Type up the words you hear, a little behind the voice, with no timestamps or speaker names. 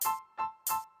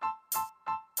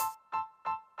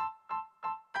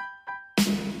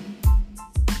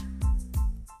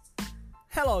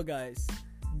Hello guys,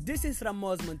 this is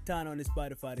Ramos Montano on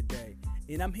Spotify today,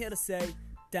 and I'm here to say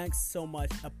thanks so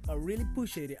much. I really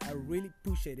appreciate it. I really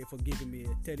appreciate it for giving me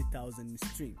 30,000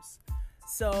 streams.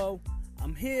 So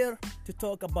I'm here to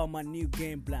talk about my new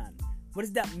game plan. What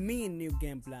does that mean, new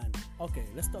game plan? Okay,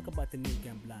 let's talk about the new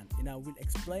game plan, and I will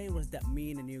explain what does that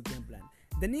mean, a new game plan.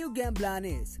 The new game plan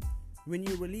is when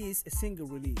you release a single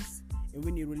release and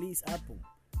when you release album.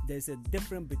 There's a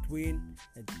difference between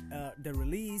the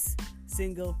release,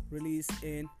 single release,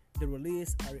 and the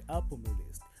release or album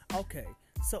release. Okay,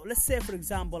 so let's say for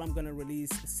example I'm gonna release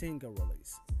a single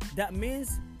release. That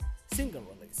means single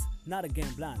release, not a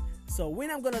game plan. So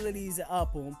when I'm gonna release an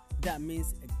album, that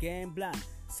means a game plan.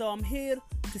 So I'm here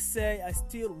to say I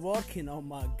still working on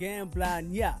my game plan.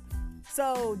 Yeah.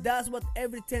 So that's what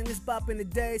everything is popping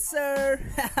today, sir.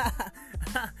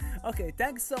 Okay,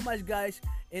 thanks so much, guys.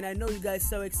 And I know you guys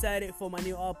so excited for my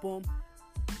new album.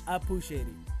 I appreciate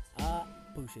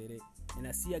it. And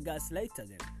I see you guys later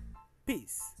then.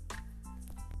 Peace.